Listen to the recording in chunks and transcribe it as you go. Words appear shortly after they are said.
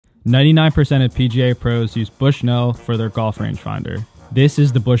99% of PGA pros use Bushnell for their golf rangefinder. This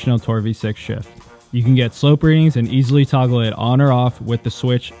is the Bushnell Tour V6 Shift. You can get slope readings and easily toggle it on or off with the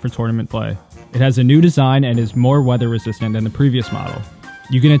switch for tournament play. It has a new design and is more weather resistant than the previous model.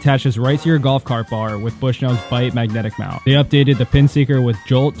 You can attach this right to your golf cart bar with Bushnell's Bite magnetic mount. They updated the pin seeker with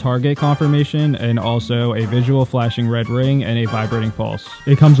Jolt target confirmation and also a visual flashing red ring and a vibrating pulse.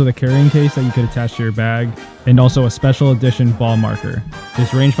 It comes with a carrying case that you could attach to your bag and also a special edition ball marker.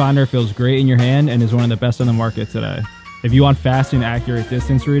 This rangefinder feels great in your hand and is one of the best on the market today. If you want fast and accurate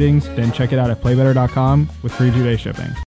distance readings, then check it out at playbetter.com with free 2-day shipping.